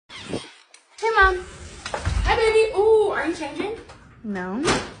Mom. Hi, baby. Ooh, are you changing? No.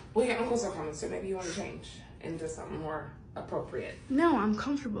 Well, your uncles are coming, so maybe you want to change into something more appropriate. No, I'm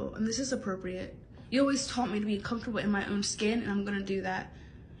comfortable, and this is appropriate. You always taught me to be comfortable in my own skin, and I'm going to do that.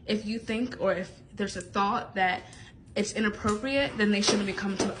 If you think, or if there's a thought that it's inappropriate, then they shouldn't be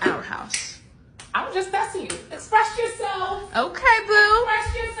coming to our house. I'm just testing you. Express yourself. Okay, boo.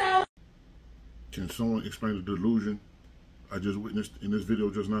 Express yourself. Can someone explain the delusion I just witnessed in this video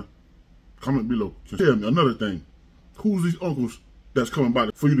just now? Comment below. Tell me another thing. Who's these uncles that's coming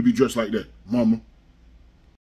by for you to be dressed like that? Mama.